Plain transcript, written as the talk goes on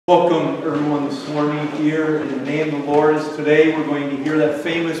Welcome everyone this morning here in the name of the Lord. As today we're going to hear that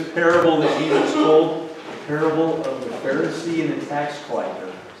famous parable that Jesus told, the parable of the Pharisee and the tax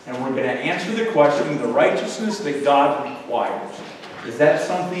collector. And we're going to answer the question, the righteousness that God requires. Is that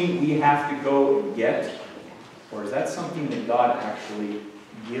something we have to go and get? Or is that something that God actually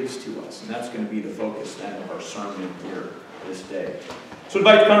gives to us? And that's going to be the focus then of our sermon here this day. So I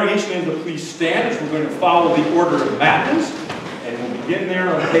invite the congregation to please stand as we're going to follow the order of Matthews. And we'll begin there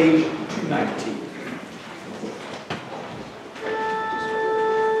on page 219.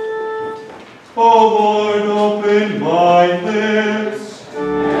 O Lord, open my lips,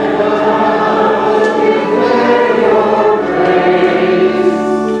 and I will declare your praise.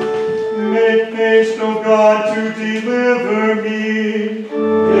 Make haste, O God, to deliver me.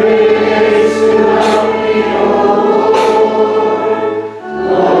 Make haste to help me, O Lord.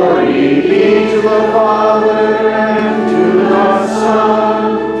 Glory be to the Father, and to the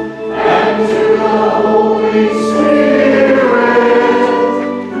Son, and to the Holy Spirit,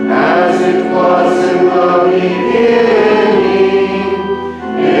 as it was in the beginning,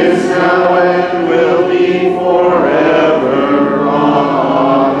 is now, and will be forever.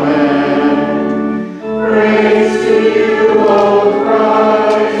 Amen. Praise to you, O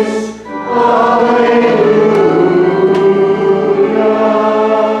Christ. Hallelujah.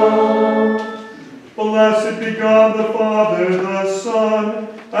 Blessed be God the Father, the Son,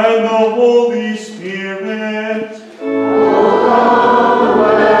 and the Holy Spirit. O come,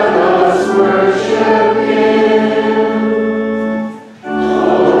 let us worship Him. O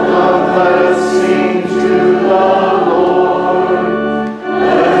come, let us sing to the Lord.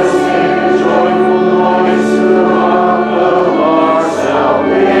 Let us make a joyful noise to the rock of our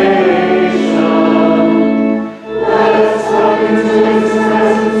salvation. Let us come into His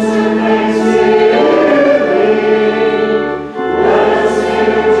presence in thanksgiving.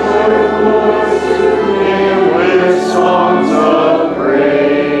 Songs of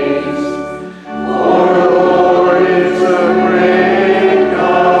praise. For the Lord is a great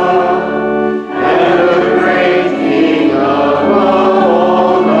God, and a great King above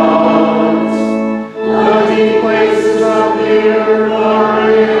all gods. The deep places of the earth are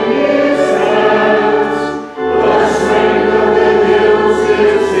in His hands. The strength of the hills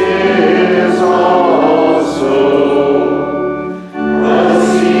is His also. The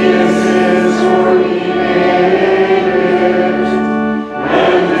sea is His, for He made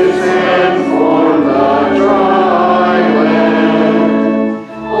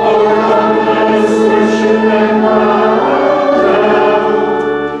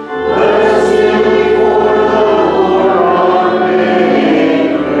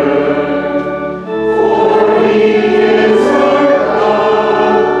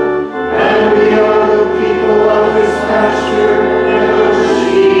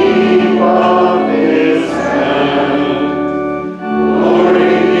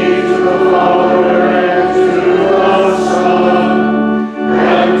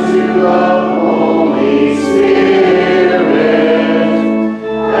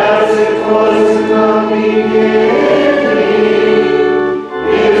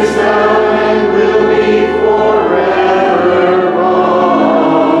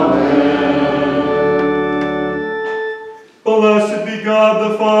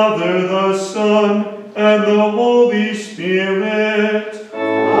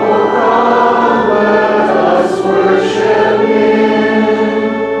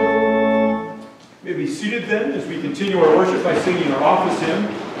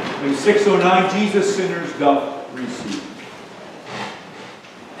Jesus sinners doth receive.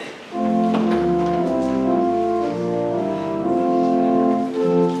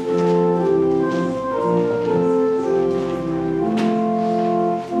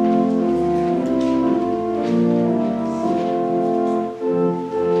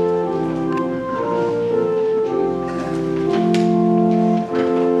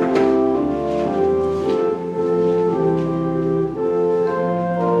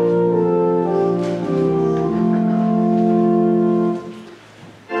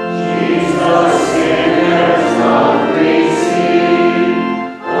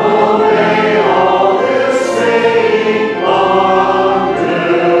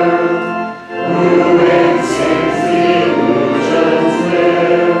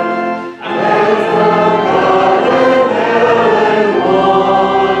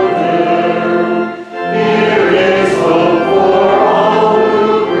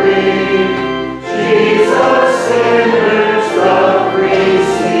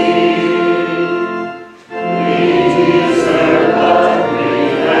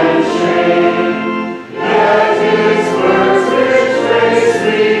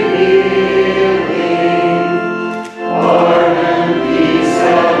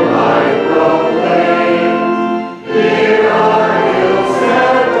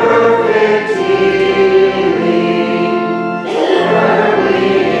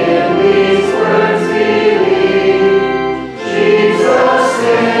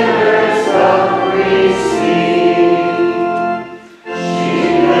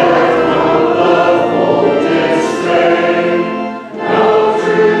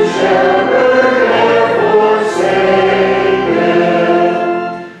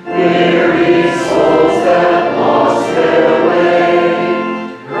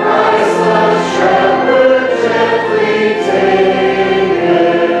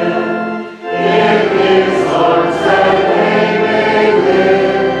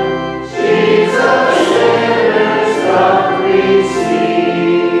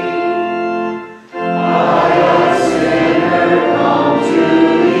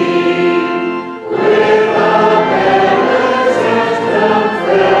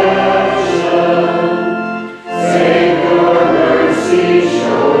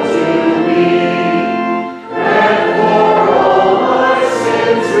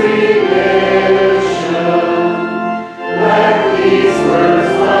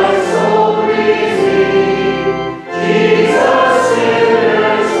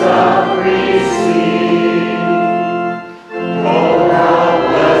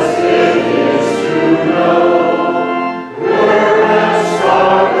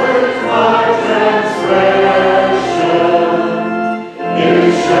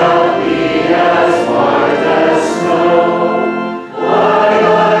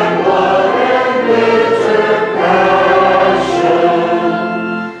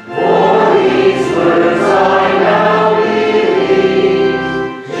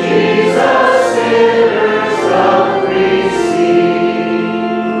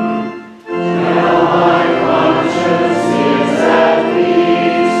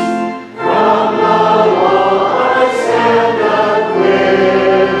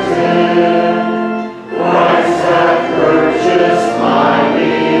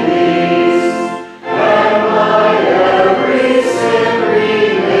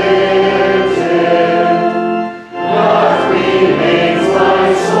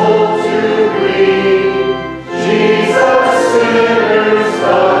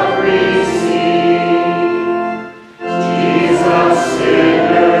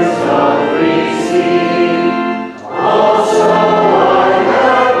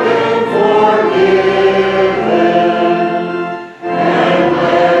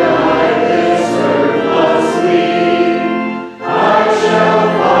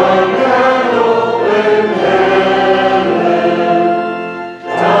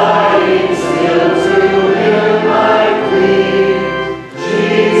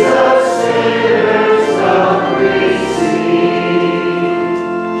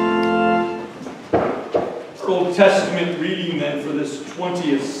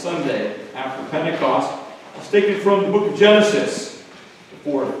 Pentecost. It's taken from the book of Genesis, the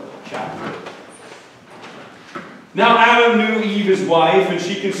 4th chapter. Now Adam knew Eve his wife, and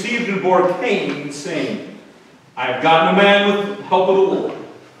she conceived and bore Cain, saying, I have gotten a man with the help of the Lord.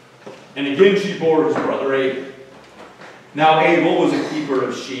 And again she bore his brother Abel. Now Abel was a keeper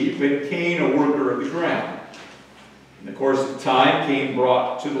of sheep, and Cain a worker of the ground. In the course of time, Cain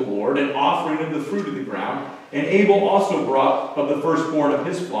brought to the Lord an offering of the fruit of the ground, and Abel also brought of the firstborn of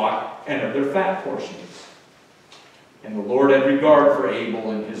his flock and of their fat portions. And the Lord had regard for Abel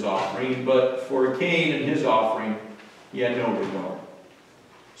and his offering, but for Cain and his offering he had no regard.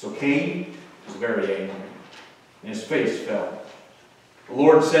 So Cain was very angry, and his face fell. The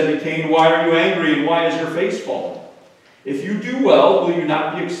Lord said to Cain, Why are you angry, and why is your face fallen? If you do well, will you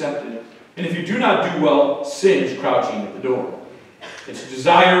not be accepted? And if you do not do well, sin is crouching at the door. Its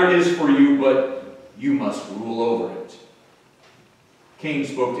desire is for you, but you must rule over it. Cain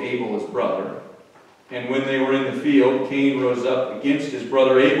spoke to Abel his brother, and when they were in the field, Cain rose up against his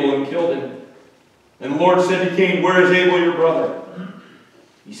brother Abel and killed him. And the Lord said to Cain, Where is Abel your brother?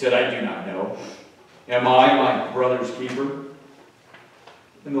 He said, I do not know. Am I my brother's keeper?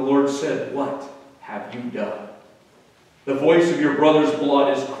 And the Lord said, What have you done? The voice of your brother's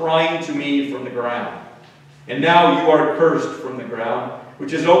blood is crying to me from the ground. And now you are cursed from the ground,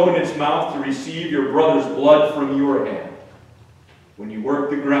 which has opened its mouth to receive your brother's blood from your hand. When you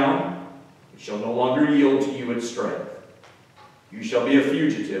work the ground, it shall no longer yield to you its strength. You shall be a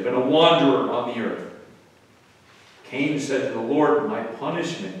fugitive and a wanderer on the earth. Cain said to the Lord, My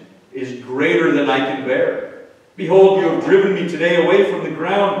punishment is greater than I can bear. Behold, you have driven me today away from the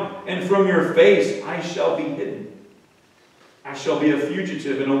ground, and from your face I shall be hidden. I shall be a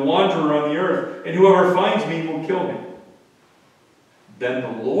fugitive and a wanderer on the earth, and whoever finds me will kill me. Then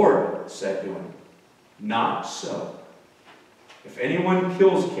the Lord said to him, Not so. If anyone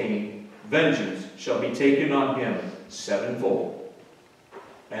kills Cain, vengeance shall be taken on him sevenfold.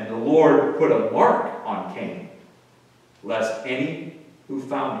 And the Lord put a mark on Cain, lest any who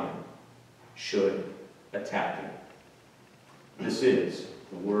found him should attack him. This is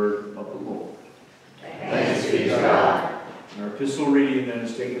the word of the Lord. Thanks be to God. And our epistle reading then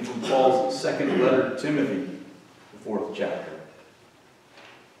is taken from Paul's second letter to Timothy, the 4th chapter.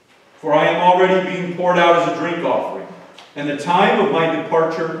 For I am already being poured out as a drink offering, and the time of my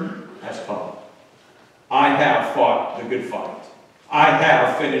departure has come. I have fought the good fight. I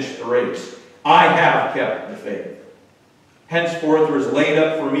have finished the race. I have kept the faith. Henceforth there is laid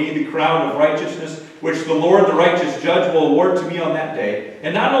up for me the crown of righteousness, which the Lord, the righteous judge, will award to me on that day,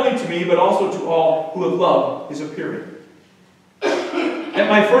 and not only to me, but also to all who have loved his appearing. At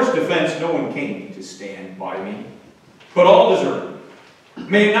my first defense, no one came to stand by me, but all deserted.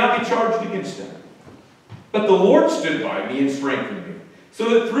 May it not be charged against them. But the Lord stood by me and strengthened me, so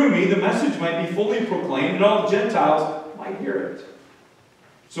that through me the message might be fully proclaimed, and all the Gentiles might hear it.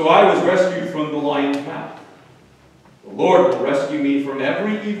 So I was rescued from the lion's mouth. The Lord will rescue me from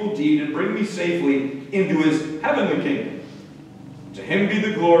every evil deed and bring me safely into his heavenly kingdom. To him be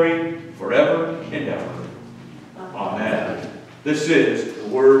the glory forever and ever. Amen. This is the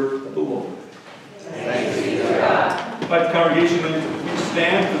word of the Lord. Thanks be to God. I'd like the congregation then to please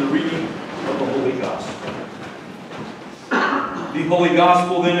stand for the reading of the Holy Gospel. The Holy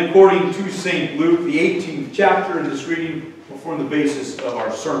Gospel then according to St. Luke, the 18th chapter, and this reading will form the basis of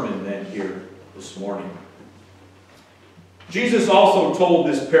our sermon then here this morning. Jesus also told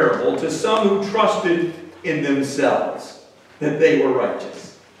this parable to some who trusted in themselves that they were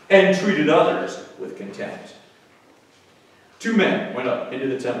righteous and treated others with contempt. 2 men went up into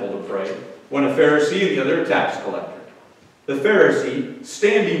the temple to pray, one a Pharisee and the other a tax collector. The Pharisee,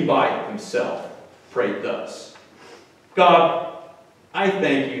 standing by himself, prayed thus, God, I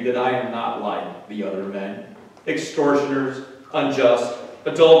thank you that I am not like the other men, extortioners, unjust,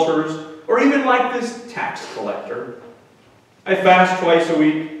 adulterers, or even like this tax collector. I fast twice a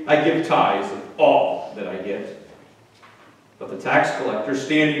week. I give tithes of all that I get. But the tax collector,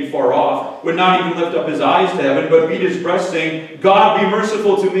 standing far off, would not even lift up his eyes to heaven, but beat his breast, saying, God, be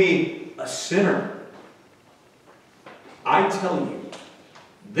merciful to me, a sinner. I tell you,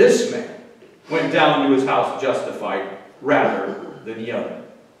 this man went down to his house justified rather than the other.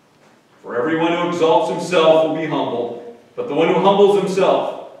 For everyone who exalts himself will be humbled, but the one who humbles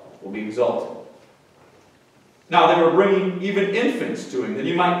himself will be exalted. Now they were bringing even infants to him, that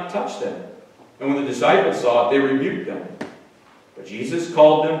he might touch them. And when the disciples saw it, they rebuked them. But Jesus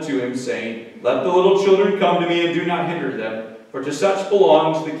called them to him, saying, Let the little children come to me, and do not hinder them, for to such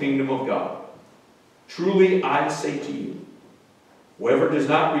belongs the kingdom of God. Truly I say to you, whoever does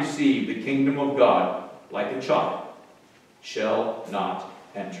not receive the kingdom of God like a child shall not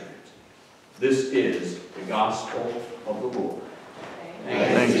enter it. This is the gospel of the Lord.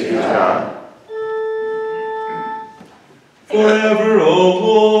 Thanks be to God. Forever, O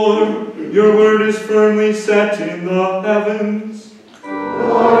Lord, your word is firmly set in the heavens.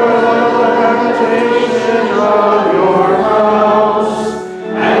 Lord, the habitation of your house,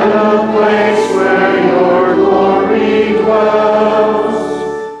 and the place where your glory dwells.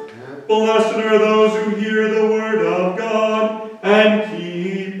 Blessed are those who hear the word of God and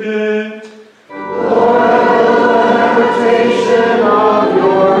keep it. Lord, the habitation of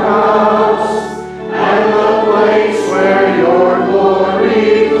your house, and the place where your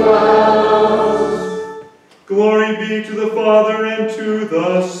glory dwells. Glory be to the Father, and to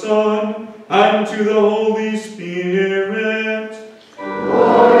the Son, and to the Holy Spirit.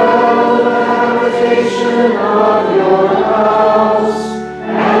 Lord, the habitation of your house,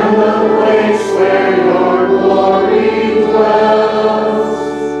 and the place where your glory dwells.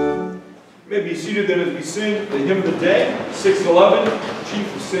 You may be seated then as we sing the hymn of the day, 611,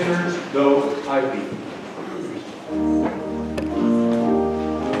 Chief of Sinners, Though I Be.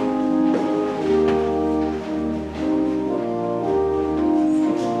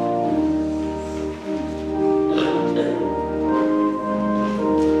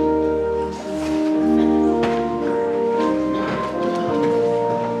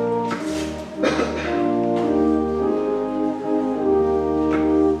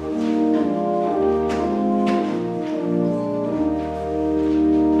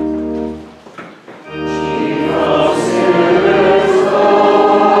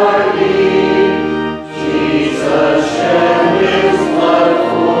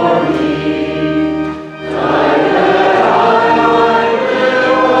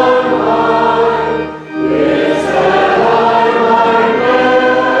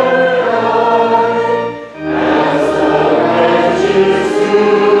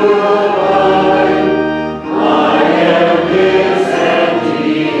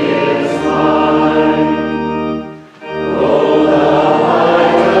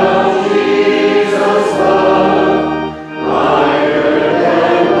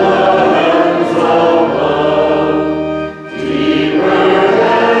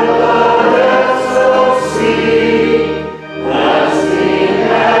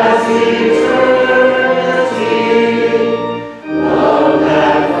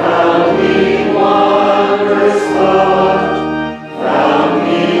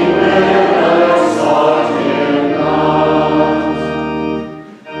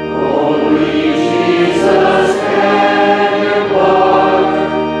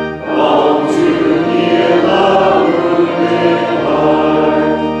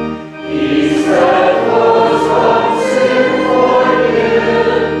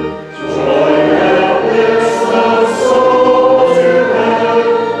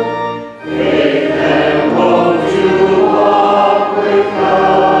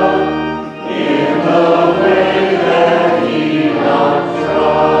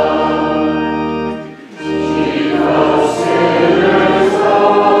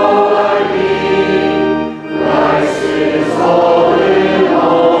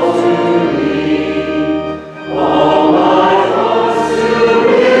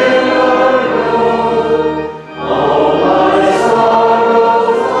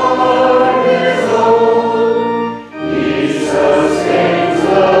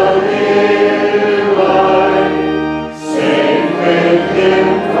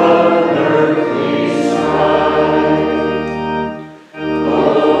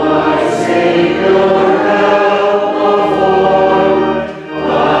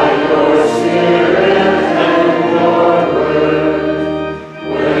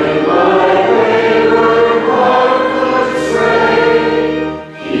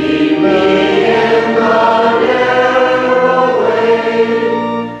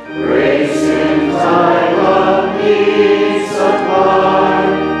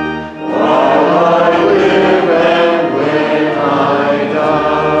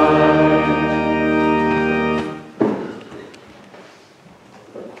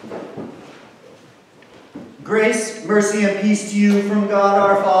 Grace, mercy, and peace to you from God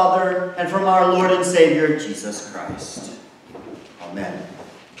our Father and from our Lord and Savior, Jesus Christ. Amen.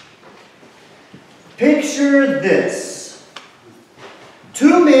 Picture this.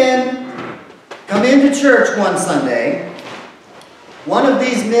 Two men come into church one Sunday. One of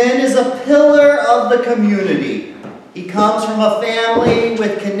these men is a pillar of the community. He comes from a family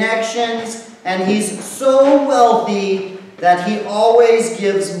with connections, and he's so wealthy that he always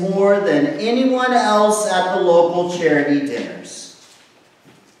gives more than anyone else at the local charity dinners.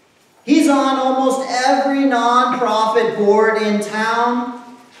 He's on almost every nonprofit board in town.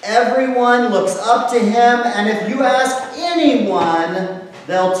 Everyone looks up to him, and if you ask anyone,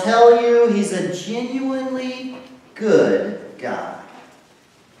 they'll tell you he's a genuinely good guy.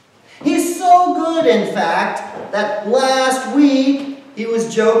 He's so good, in fact, that last week he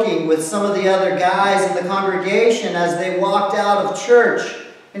was joking with some of the other guys in the congregation as they walked out of church,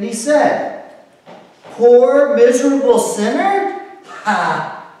 and he said, "Poor, miserable sinner?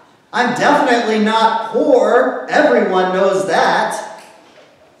 Ha! I'm definitely not poor. Everyone knows that.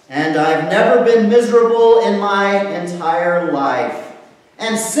 And I've never been miserable in my entire life.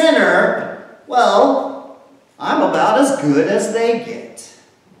 And sinner, well, I'm about as good as they get."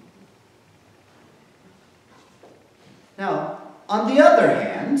 Now, on the other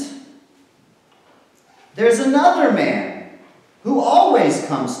hand, there's another man who always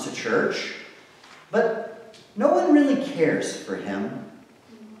comes to church, but no one really cares for him.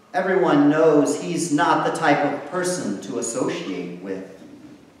 Everyone knows he's not the type of person to associate with.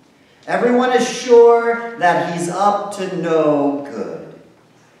 Everyone is sure that he's up to no good.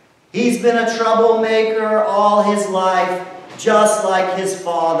 He's been a troublemaker all his life, just like his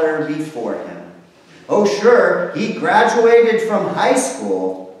father before him. Oh, sure, he graduated from high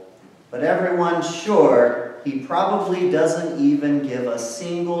school, but everyone's sure he probably doesn't even give a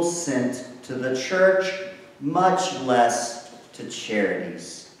single cent to the church, much less to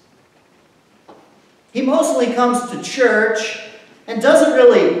charities. He mostly comes to church and doesn't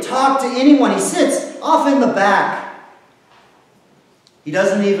really talk to anyone. He sits off in the back. He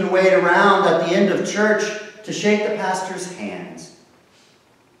doesn't even wait around at the end of church to shake the pastor's hands.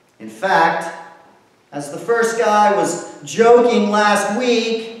 In fact, as the first guy was joking last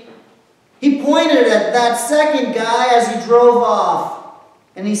week, he pointed at that second guy as he drove off,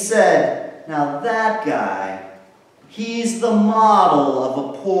 and he said, "Now that guy, he's the model of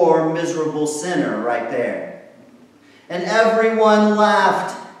a poor, miserable sinner right there." And everyone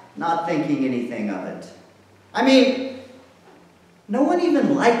laughed, not thinking anything of it. I mean, no one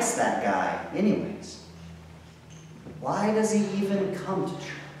even likes that guy anyways. Why does he even come to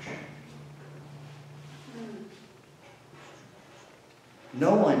church?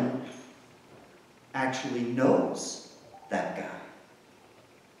 No one actually knows that guy.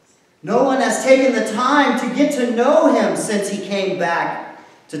 No one has taken the time to get to know him since he came back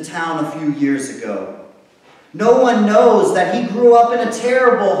to town a few years ago. No one knows that he grew up in a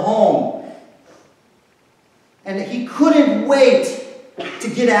terrible home and he couldn't wait to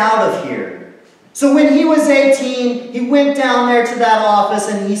get out of here. So when he was 18, he went down there to that office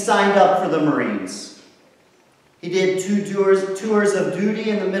and he signed up for the Marines. He did 2 tours of duty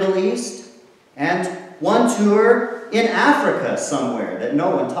in the Middle East and 1 tour in Africa somewhere that no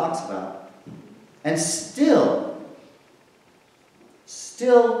one talks about. And still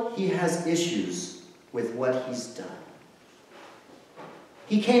he has issues with what he's done.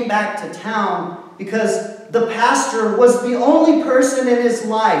 He came back to town because the pastor was the only person in his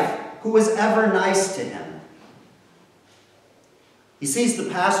life who was ever nice to him. He sees the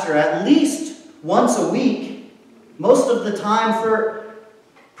pastor at least once a week, most of the time for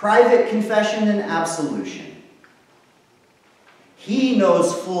private confession and absolution. He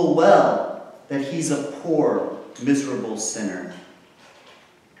knows full well that he's a poor, miserable sinner.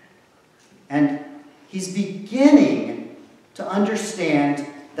 And he's beginning to understand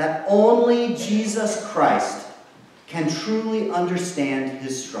that only Jesus Christ can truly understand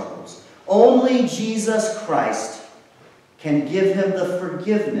his struggles. Only Jesus Christ can give him the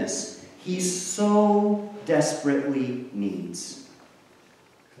forgiveness he so desperately needs.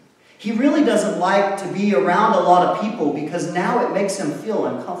 He really doesn't like to be around a lot of people because now it makes him feel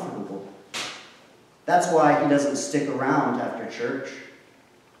uncomfortable. That's why he doesn't stick around after church.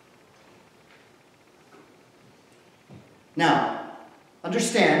 Now,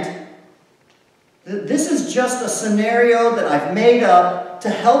 understand, this is just a scenario that I've made up to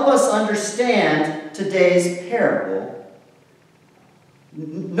help us understand today's parable.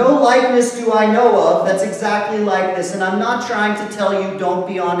 No likeness do I know of that's exactly like this, and I'm not trying to tell you don't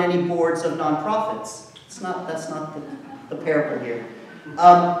be on any boards of nonprofits. That's not the parable here.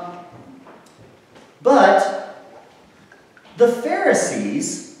 But the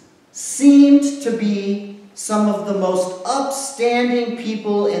Pharisees seemed to be some of the most upstanding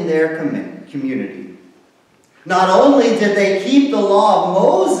people in their community. Not only did they keep the law of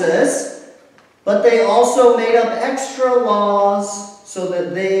Moses, but they also made up extra laws so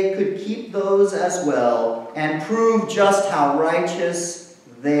that they could keep those as well and prove just how righteous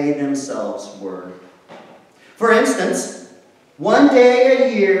they themselves were. For instance, one day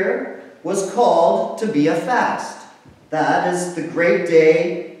a year was called to be a fast. That is the great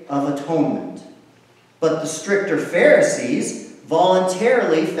day of atonement. But the stricter Pharisees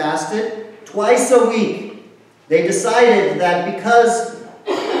voluntarily fasted twice a week. They decided that because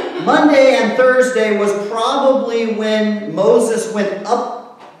Monday and Thursday was probably when Moses went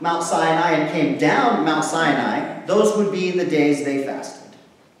up Mount Sinai and came down Mount Sinai, those would be the days they fasted.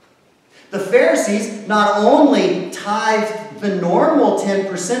 The Pharisees not only tithed the normal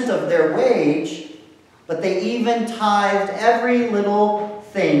 10% of their wage, but they even tithed every little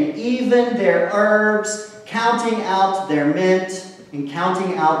thing, even their herbs, counting out their mint and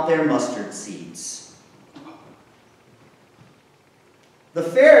counting out their mustard seeds. The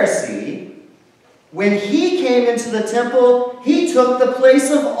Pharisee, when he came into the temple, he took the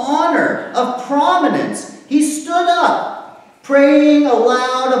place of honor, of prominence. He stood up, praying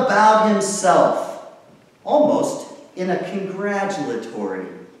aloud about himself, almost in a congratulatory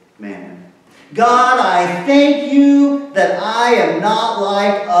manner. God, I thank you that I am not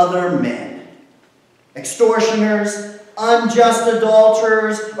like other men, extortioners, unjust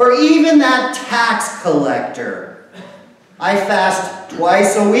adulterers, or even that tax collector. I fast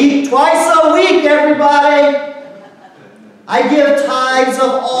twice a week, everybody. I give tithes of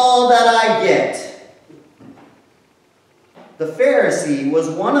all that I get. The Pharisee was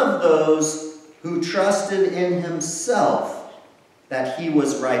one of those who trusted in himself that he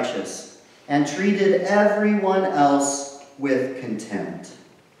was righteous and treated everyone else with contempt.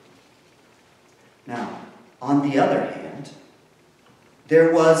 Now, on the other hand,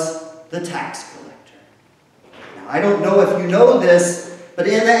 there was the tax collector. Now, I don't know if you know this, but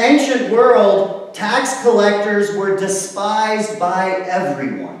in the ancient world, tax collectors were despised by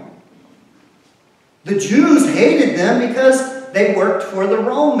everyone. The Jews hated them because they worked for the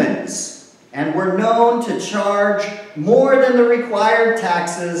Romans and were known to charge more than the required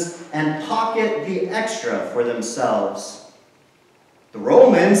taxes and pocket the extra for themselves. The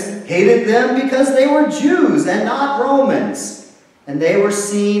Romans hated them because they were Jews and not Romans, and they were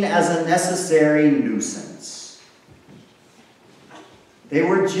seen as a necessary nuisance. They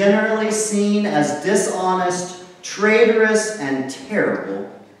were generally seen as dishonest, traitorous, and terrible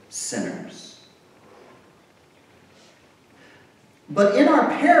sinners. But in our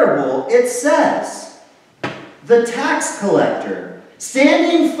parable, it says, the tax collector,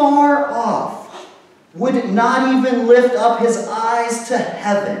 standing far off, would not even lift up his eyes to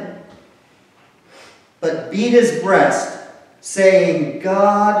heaven, but beat his breast, saying,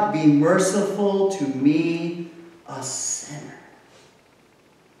 God, be merciful to me, a sinner.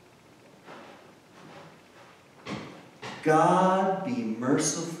 God, be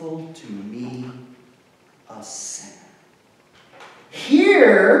merciful to me, a sinner.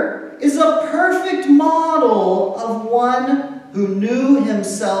 Here is a perfect model of one who knew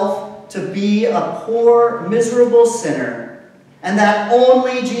himself to be a poor, miserable sinner, and that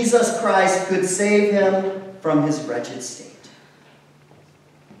only Jesus Christ could save him from his wretched state.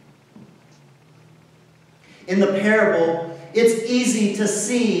 In the parable, it's easy to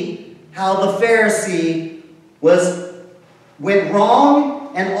see how the Pharisee went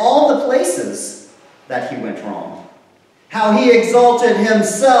wrong and all the places that he went wrong. How he exalted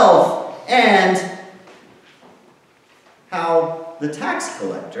himself and how the tax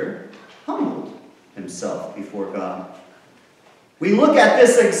collector humbled himself before God. We look at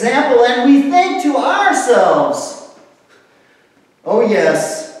this example and we think to ourselves, oh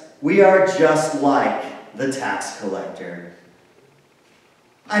yes, we are just like the tax collector.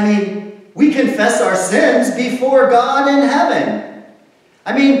 I mean, we confess our sins before God in heaven.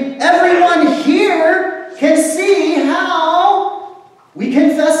 I mean, everyone here can see how we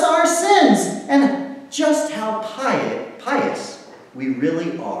confess our sins and just how pious we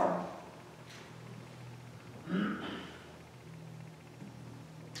really are.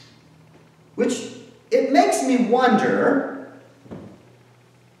 Which, it makes me wonder,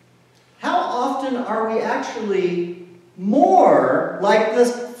 how often are we actually more like the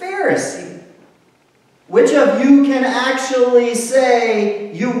Pharisee? Which of you can actually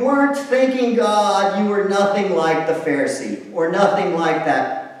say you weren't thinking God, you were nothing like the Pharisee, or nothing like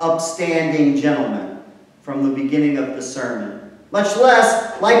that upstanding gentleman from the beginning of the sermon, much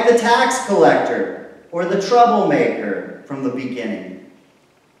less like the tax collector or the troublemaker from the beginning?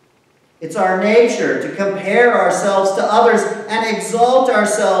 It's our nature to compare ourselves to others and exalt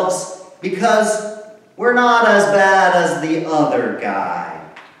ourselves because we're not as bad as the other guy.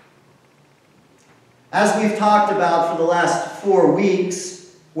 As we've talked about for the last 4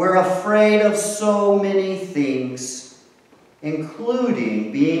 weeks, we're afraid of so many things,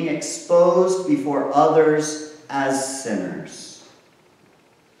 including being exposed before others as sinners.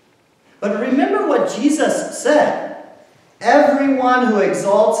 But remember what Jesus said. Everyone who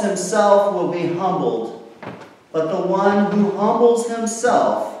exalts himself will be humbled, but the one who humbles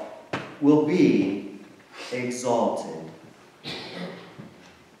himself will be exalted.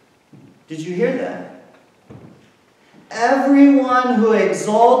 Did you hear that? Everyone who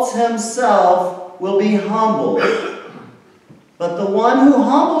exalts himself will be humbled, but the one who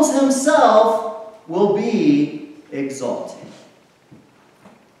humbles himself will be exalted.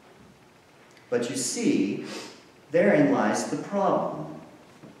 But you see, therein lies the problem.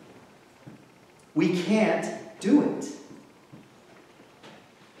 We can't do it.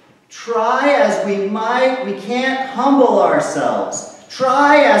 Try as we might, we can't humble ourselves.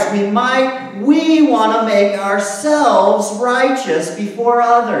 Try as we might, we want to make ourselves righteous before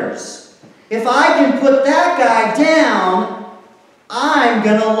others. If I can put that guy down, I'm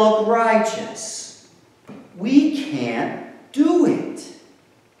going to look righteous. We can't do it.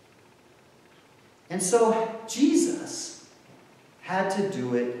 And so Jesus had to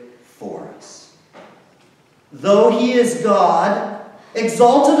do it for us. Though he is God,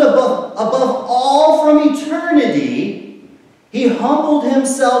 exalted above all from eternity, he humbled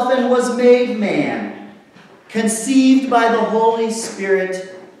himself and was made man, conceived by the Holy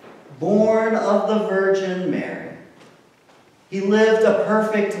Spirit, born of the Virgin Mary. He lived a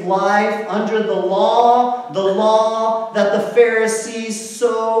perfect life under the law that the Pharisees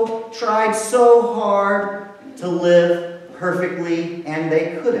tried so hard to live perfectly, and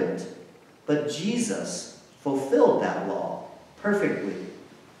they couldn't. But Jesus fulfilled that law perfectly.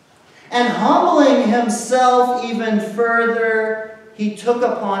 And humbling himself even further, he took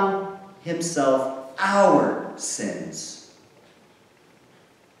upon himself our sins.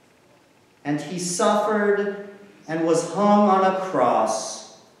 And he suffered and was hung on a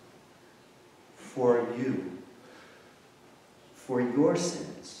cross for you, for your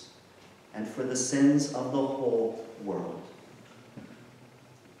sins, and for the sins of the whole world.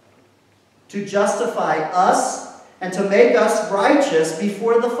 To justify us and to make us righteous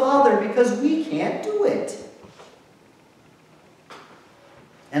before the Father, because we can't do it.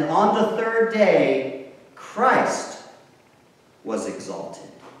 And on the third day, Christ was exalted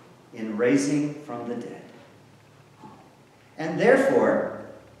in raising from the dead. And therefore,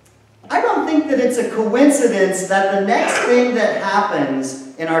 I don't think that it's a coincidence that the next thing that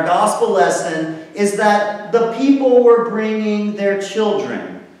happens in our gospel lesson is that the people were bringing their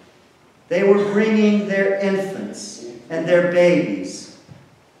children. They were bringing their infants and their babies.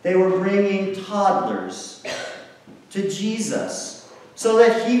 They were bringing toddlers to Jesus so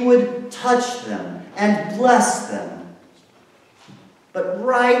that he would touch them and bless them. But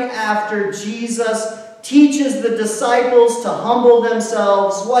right after Jesus teaches the disciples to humble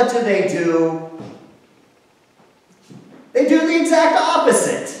themselves, what do? They do the exact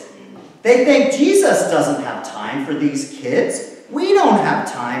opposite. They think Jesus doesn't have time for these kids. We don't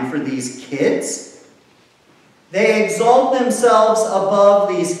have time for these kids. They exalt themselves above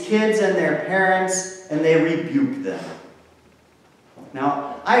these kids and their parents, and they rebuke them.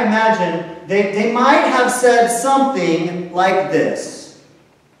 Now, I imagine they might have said something like this.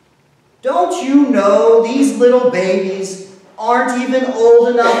 Don't you know these little babies aren't even old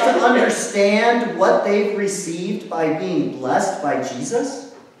enough to understand what they've received by being blessed by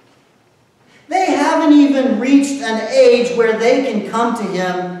Jesus? They haven't even reached an age where they can come to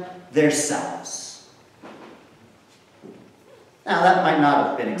him themselves. Now, that might not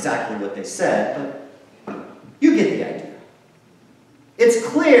have been exactly what they said, but you get the idea. It's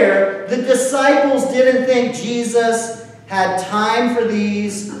clear the disciples didn't think Jesus had time for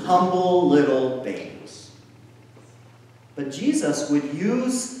these humble little babies. But Jesus would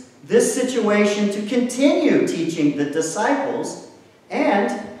use this situation to continue teaching the disciples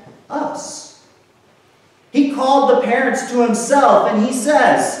and us. He called the parents to himself, and he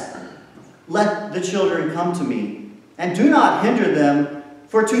says, "Let the children come to me, and do not hinder them,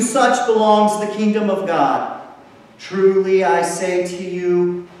 for to such belongs the kingdom of God. Truly I say to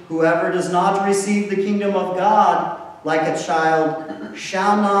you, whoever does not receive the kingdom of God like a child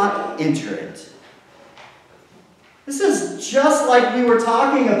shall not enter it." This is just like we were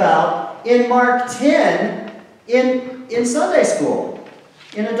talking about in Mark 10 in Sunday school,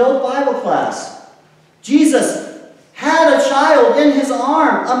 in adult Bible class. Jesus had a child in his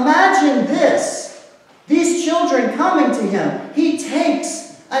arm. Imagine this. These children coming to him. He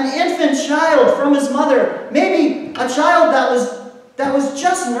takes an infant child from his mother, maybe a child that was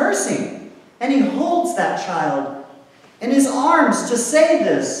just nursing, and he holds that child in his arms to say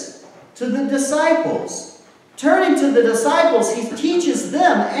this to the disciples. Turning to the disciples, he teaches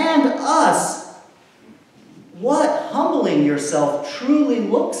them and us what humbling yourself truly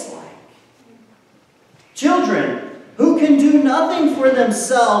looks like. Children, who can do nothing for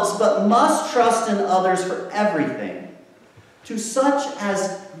themselves but must trust in others for everything. To such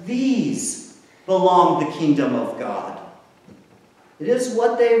as these belong the kingdom of God. It is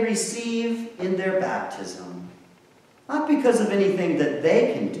what they receive in their baptism, not because of anything that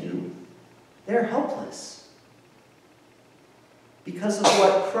they can do. They're helpless. Because of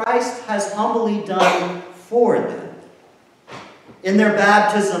what Christ has humbly done for them. In their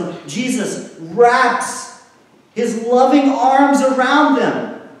baptism, Jesus wraps his loving arms around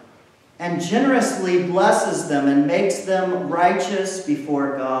them and generously blesses them and makes them righteous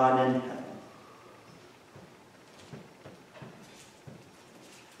before God in heaven.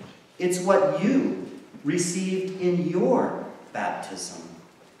 It's what you received in your baptism.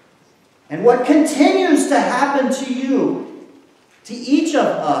 And what continues to happen to you, to each of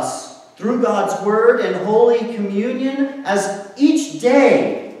us, through God's Word and Holy Communion, as each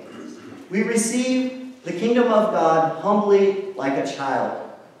day we receive the kingdom of God humbly like a child.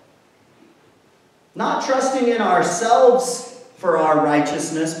 Not trusting in ourselves for our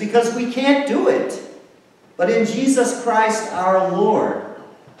righteousness, because we can't do it, but in Jesus Christ our Lord.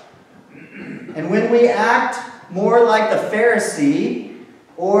 And when we act more like the Pharisee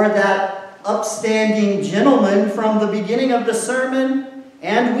or that upstanding gentleman from the beginning of the sermon,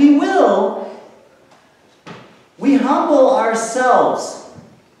 and we will, we humble ourselves.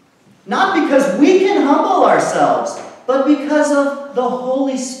 Not because we can humble ourselves, but because of the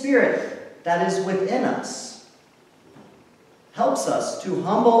Holy Spirit that is within us. Helps us to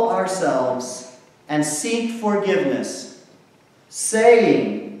humble ourselves and seek forgiveness,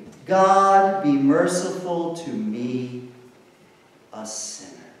 saying, God, be merciful to me, a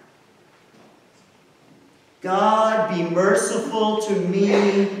sinner. God, be merciful to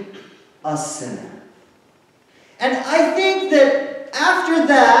me, a sinner. And I think that after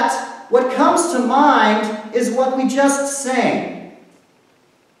that, what comes to mind is what we just sang.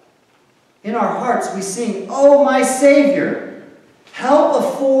 In our hearts we sing, Oh, my Savior, help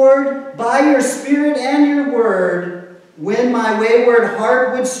afford by your Spirit and your word, when my wayward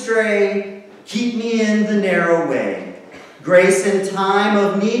heart would stray, keep me in the narrow way. Grace in time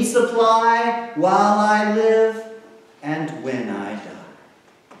of need supply, while I live and when I die.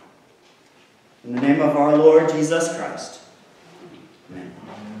 In the name of our Lord Jesus Christ. Amen.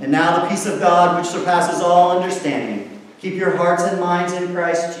 And now the peace of God, which surpasses all understanding, keep your hearts and minds in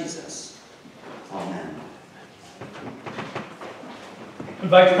Christ Jesus. Amen. I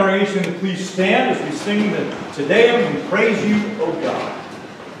invite the congregation to please stand as we sing the Te Deum, We Praise You, O God.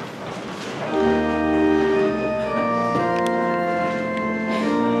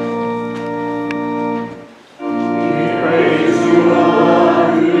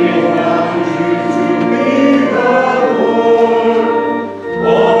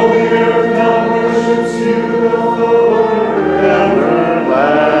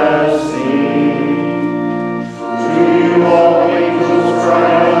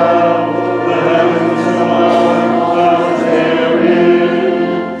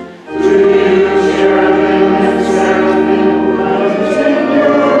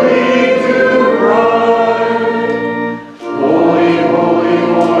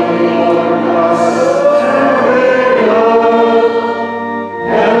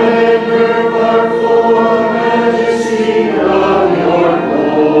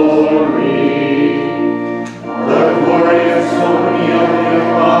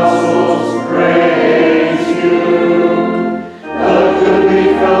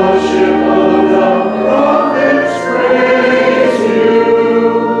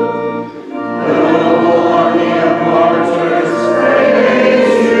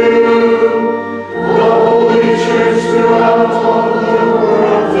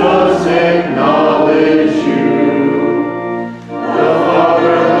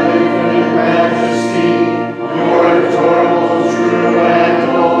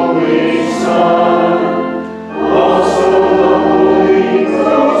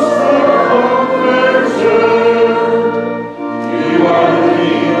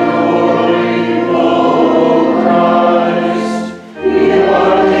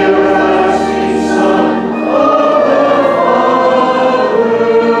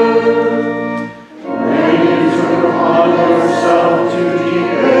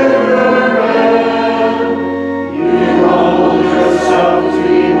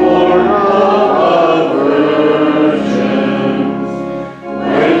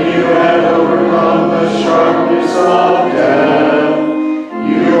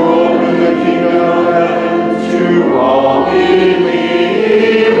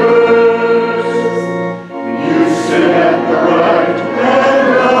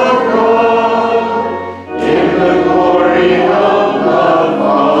 Glory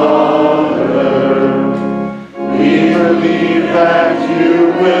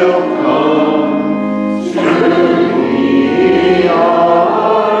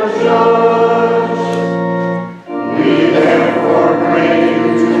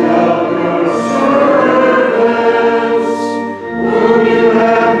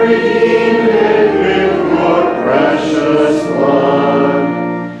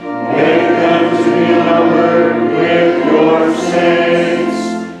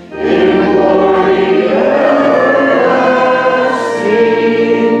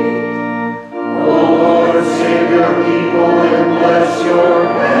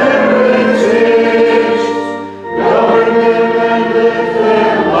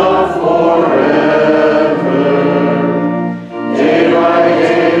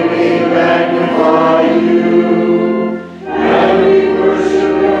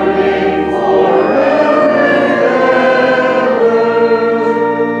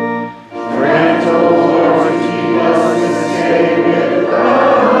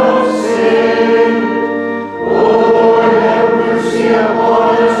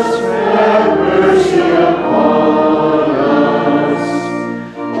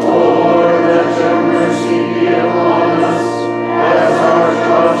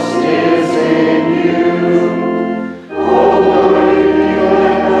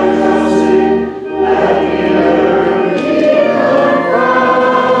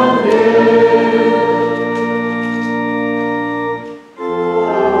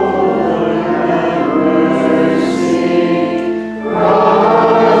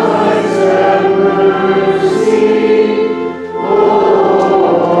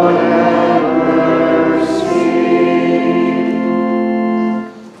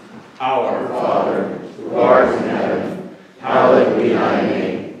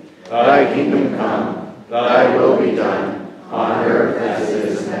thy kingdom come, thy will be done, on earth as it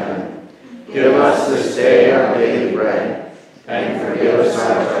is in heaven. Give us this day our daily bread, and forgive us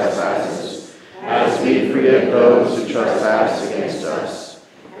our trespasses, as we forgive those who trespass against us.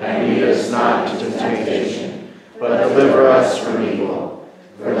 And lead us not into temptation, but deliver us from evil.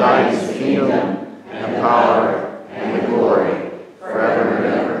 For thine is the kingdom, and the power, and the glory, forever and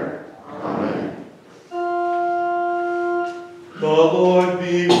ever. Amen. The Lord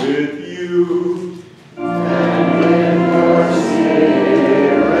be with you. And with your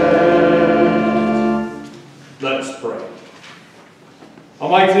spirit. Let's pray.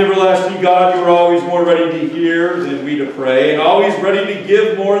 Almighty and everlasting God, you are always more ready to hear than we to pray, and always ready to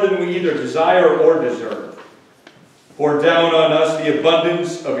give more than we either desire or deserve. Pour down on us the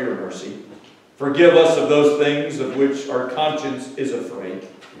abundance of your mercy. Forgive us of those things of which our conscience is afraid.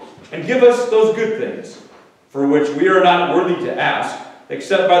 And give us those good things, for which we are not worthy to ask,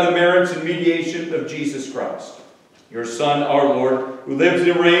 except by the merits and mediation of Jesus Christ, your Son, our Lord, who lives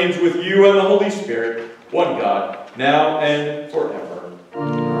and reigns with you and the Holy Spirit, one God, now and forever.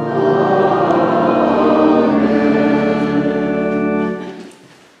 Amen.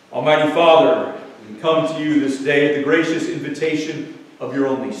 Almighty Father, we come to you this day at the gracious invitation of your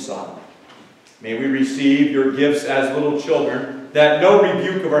only Son. May we receive your gifts as little children, that no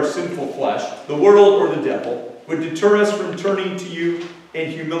rebuke of our sinful flesh, the world or the devil, would deter us from turning to you in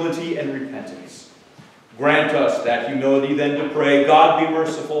humility and repentance. Grant us that humility then to pray, God be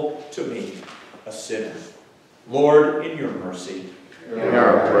merciful to me, a sinner. Lord, in your mercy, hear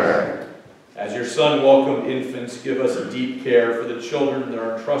our prayer. as your Son welcomed infants, give us a deep care for the children that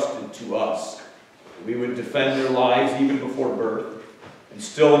are entrusted to us. We would defend their lives even before birth,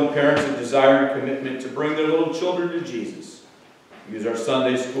 instill in parents a desire and commitment to bring their little children to Jesus. Use our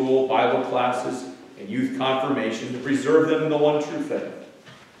Sunday school, Bible classes, and youth confirmation to preserve them in the one true faith.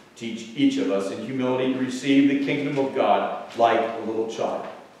 Teach each of us in humility to receive the kingdom of God like a little child.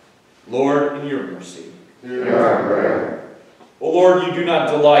 Lord, in your mercy, Hear our prayer. O Lord, you do not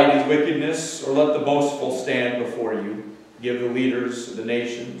delight in wickedness, or let the boastful stand before you. Give the leaders of the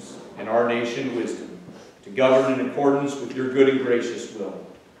nations and our nation wisdom to govern in accordance with your good and gracious will.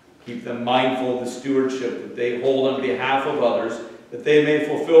 Keep them mindful of the stewardship that they hold on behalf of others, that they may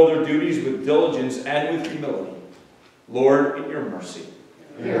fulfill their duties with diligence and with humility. Lord, in your mercy,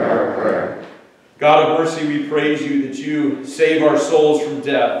 Hear our prayer. God of mercy, we praise you that you save our souls from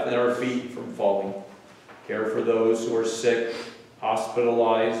death and our feet from falling. Care for those who are sick,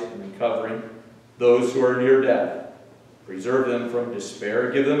 hospitalized, and recovering, those who are near death. Preserve them from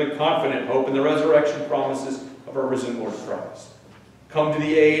despair. Give them a confident hope in the resurrection promises of our risen Lord Christ. Come to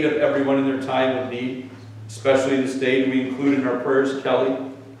the aid of everyone in their time of need, especially this day we include in our prayers Kelly,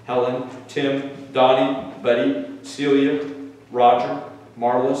 Helen, Tim, Donnie, Betty, Celia, Roger,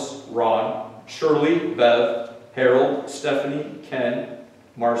 Marlis, Ron, Shirley, Bev, Harold, Stephanie, Ken,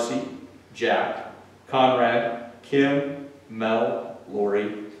 Marcy, Jack, Conrad, Kim, Mel,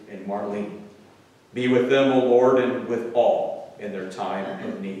 Lori, and Marlene. Be with them, O Lord, and with all in their time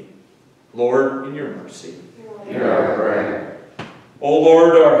of need. Lord, in your mercy. Hear our prayer. O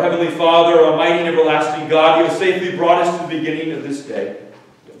Lord, our heavenly Father, almighty and everlasting God, you have safely brought us to the beginning of this day.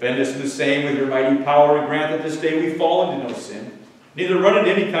 Defend us in the same with your mighty power, and grant that this day we fall into no sin, neither run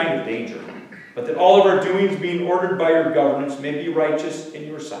into any kind of danger, but that all of our doings, being ordered by your governance, may be righteous in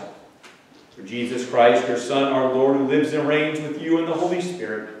your sight. Through Jesus Christ, your Son, our Lord, who lives and reigns with you in the Holy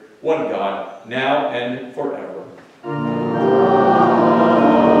Spirit, one God, now and forever. Amen.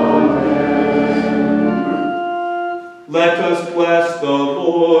 Let us bless the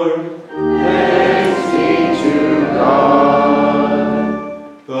Lord. Thanks be to God.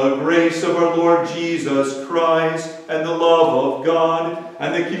 The grace of our Lord Jesus Christ, and the love of God,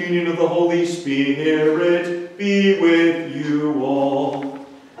 and the communion of the Holy Spirit be with you all.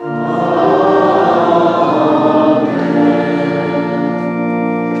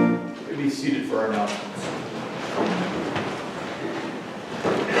 Be seated for our announcements.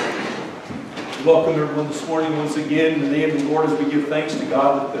 Welcome everyone this morning once again in the name of the Lord as we give thanks to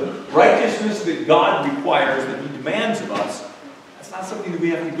God that the righteousness that God requires, that He demands of us, that's not something that we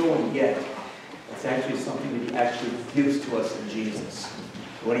have to go and get. It's actually something that He actually gives to us in Jesus.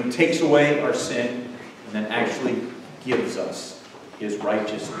 When He takes away our sin and then actually gives us His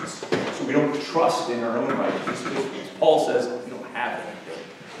righteousness. So we don't trust in our own righteousness. As Paul says, we don't have anything.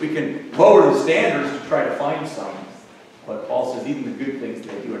 We can lower the standards to try to find some. But Paul says even the good things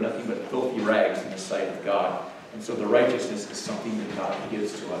that I do are nothing but filthy rags in the sight of God. And so the righteousness is something that God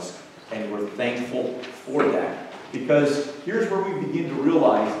gives to us. And we're thankful for that. Because here's where we begin to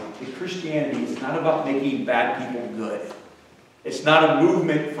realize that Christianity is not about making bad people good. It's not a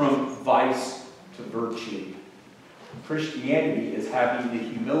movement from vice to virtue. Christianity is having the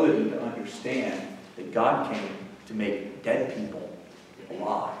humility to understand that God came to make dead people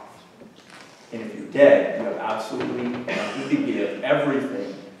alive. And if you're dead, you have absolutely nothing to give.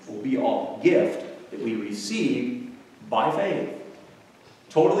 Everything will be all gift that we receive by faith.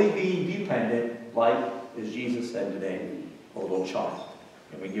 Totally being dependent, like as Jesus said today, a little child.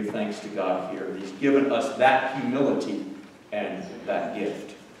 And we give thanks to God here. He's given us that humility and that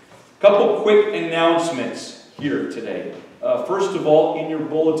gift. A couple quick announcements here today. First of all, in your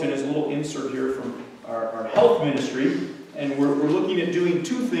bulletin is a little insert here from our health ministry. And we're looking at doing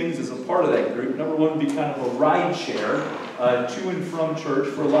two things as a part of that group. Number one would be kind of a ride share to and from church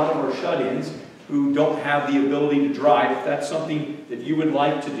for a lot of our shut-ins who don't have the ability to drive. If that's something that you would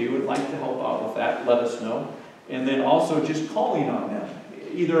like to do, would like to help out with that, let us know. And then also just calling on them,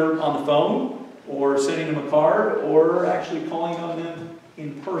 either on the phone or sending them a card or actually calling on them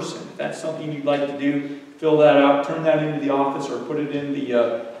in person. If that's something you'd like to do, fill that out, turn that into the office or put it in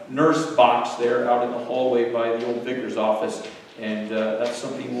the nurse box there out in the hallway by the old vicar's office. And that's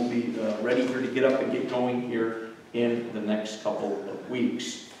something we'll be ready here to get up and get going here in the next couple of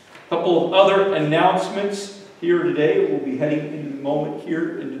weeks. A couple of other announcements here today. We'll be heading in a moment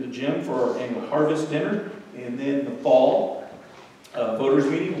here into the gym for our annual harvest dinner. And then the fall voters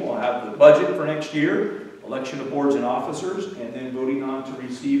meeting, we'll have the budget for next year, election of boards and officers, and then voting on to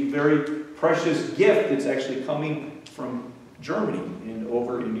receive a very precious gift that's actually coming from Germany and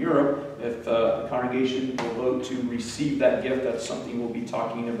over in Europe. If the congregation will vote to receive that gift, that's something we'll be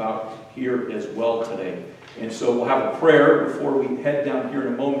talking about here as well today. And so we'll have a prayer before we head down here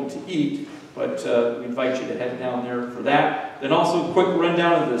in a moment to eat, but we invite you to head down there for that. Then also a quick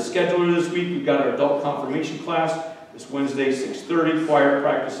rundown of the scheduler this week. We've got our adult confirmation class this Wednesday, 6:30. Choir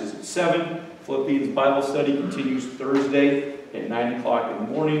practices at 7. Philippians Bible study continues Thursday at 9 o'clock in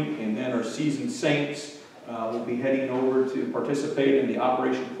the morning. And then our seasoned saints will be heading over to participate in the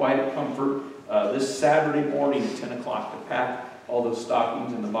Operation Quiet Comfort this Saturday morning at 10 o'clock to pack all those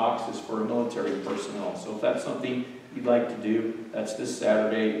stockings in the boxes for military personnel. So if that's something you'd like to do, that's this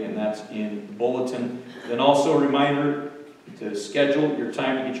Saturday, and that's in the bulletin. Then also a reminder to schedule your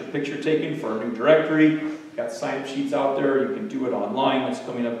time to get your picture taken for our new directory. We've got sign-up sheets out there. You can do it online. That's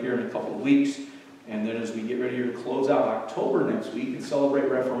coming up here in a couple of weeks. And then as we get ready to close out October next week and celebrate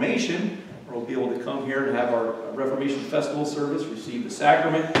Reformation, we'll be able to come here and have our Reformation Festival service, receive the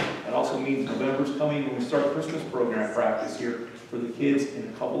sacrament. That also means November's coming when we start Christmas program practice here for the kids in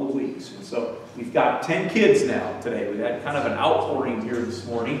a couple of weeks. And so we've got 10 kids now today. We had kind of an outpouring here this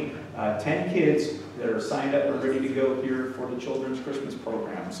morning. 10 kids that are signed up and ready to go here for the children's Christmas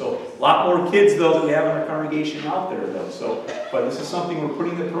program. So a lot more kids, though, that we have in our congregation out there, though. So, but this is something we're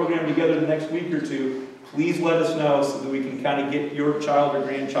putting the program together the next week or two. Please let us know so that we can kind of get your child or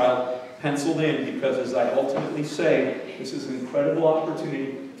grandchild penciled in, because as I ultimately say, this is an incredible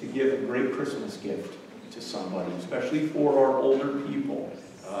opportunity to give a great Christmas gift to somebody, especially for our older people.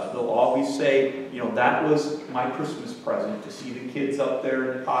 They'll always say, you know, that was my Christmas present, to see the kids up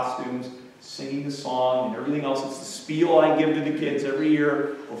there in the costumes, singing the song and everything else. It's the spiel I give to the kids every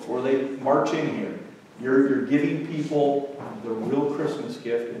year before they march in here. You're giving people the real Christmas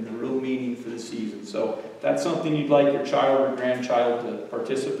gift and the real meaning for the season. So if that's something you'd like your child or grandchild to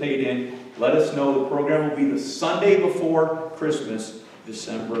participate in, let us know. The program will be the Sunday before Christmas,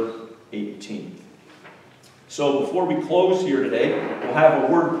 December 18th. So before we close here today, we'll have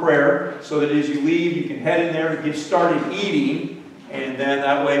a word prayer so that as you leave, you can head in there and get started eating. And then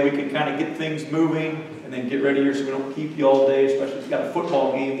that way we can kind of get things moving and then get ready here so we don't keep you all day, especially if you've got a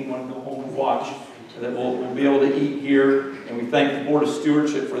football game that you want to go home and watch. So that we'll be able to eat here. And we thank the Board of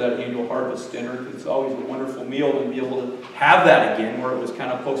Stewardship for that annual harvest dinner, because it's always a wonderful meal, and be able to have that again, where it was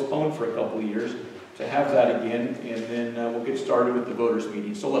kind of postponed for a couple of years, to have that again. And then we'll get started with the voters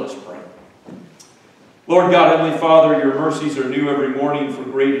meeting. So let us pray. Lord God, Heavenly Father, your mercies are new every morning, for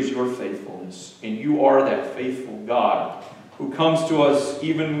great is your faithfulness. And you are that faithful God who comes to us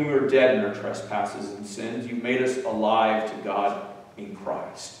even when we were dead in our trespasses and sins. You made us alive to God in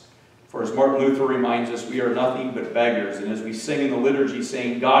Christ. For as Martin Luther reminds us, we are nothing but beggars. And as we sing in the liturgy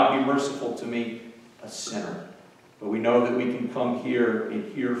saying, God be merciful to me, a sinner. But we know that we can come here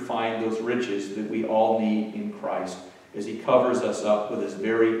and here find those riches that we all need in Christ, as he covers us up with his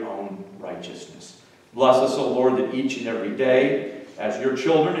very own righteousness. Bless us, O Lord, that each and every day, as your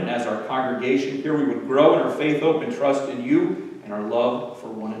children and as our congregation here, we would grow in our faith, hope, and trust in you and our love for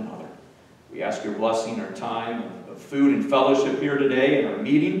one another. We ask your blessing in our time of food and fellowship here today in our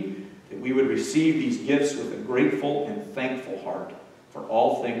meeting, that we would receive these gifts with a grateful and thankful heart, for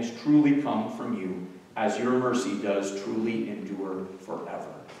all things truly come from you. as your mercy does truly endure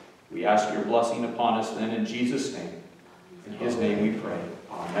forever. We ask your blessing upon us then in Jesus' name. In his name we pray.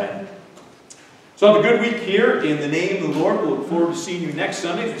 Amen. So have a good week here in the name of the Lord. We'll look forward to seeing you next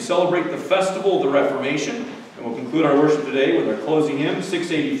Sunday as we celebrate the festival of the Reformation. And we'll conclude our worship today with our closing hymn,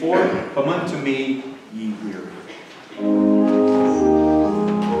 684, Come Unto Me, Ye Weary.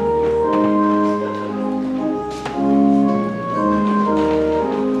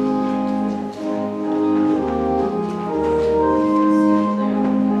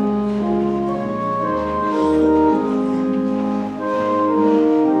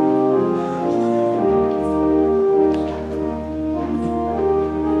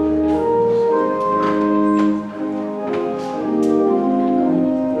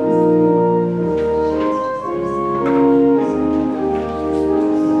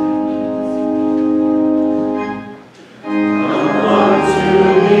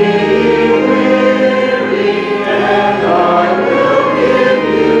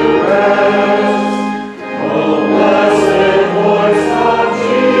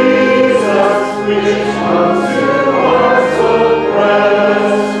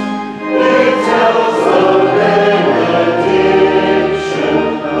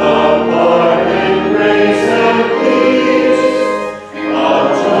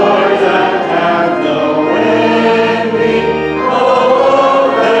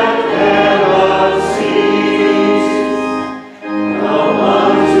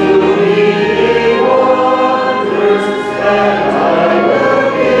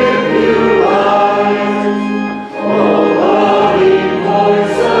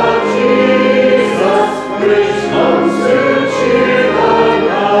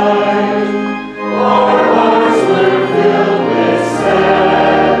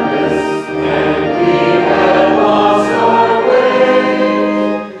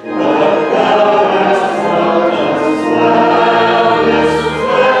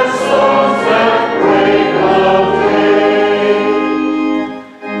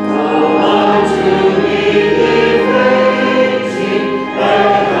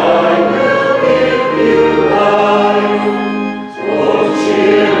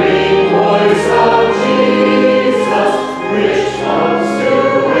 Cheer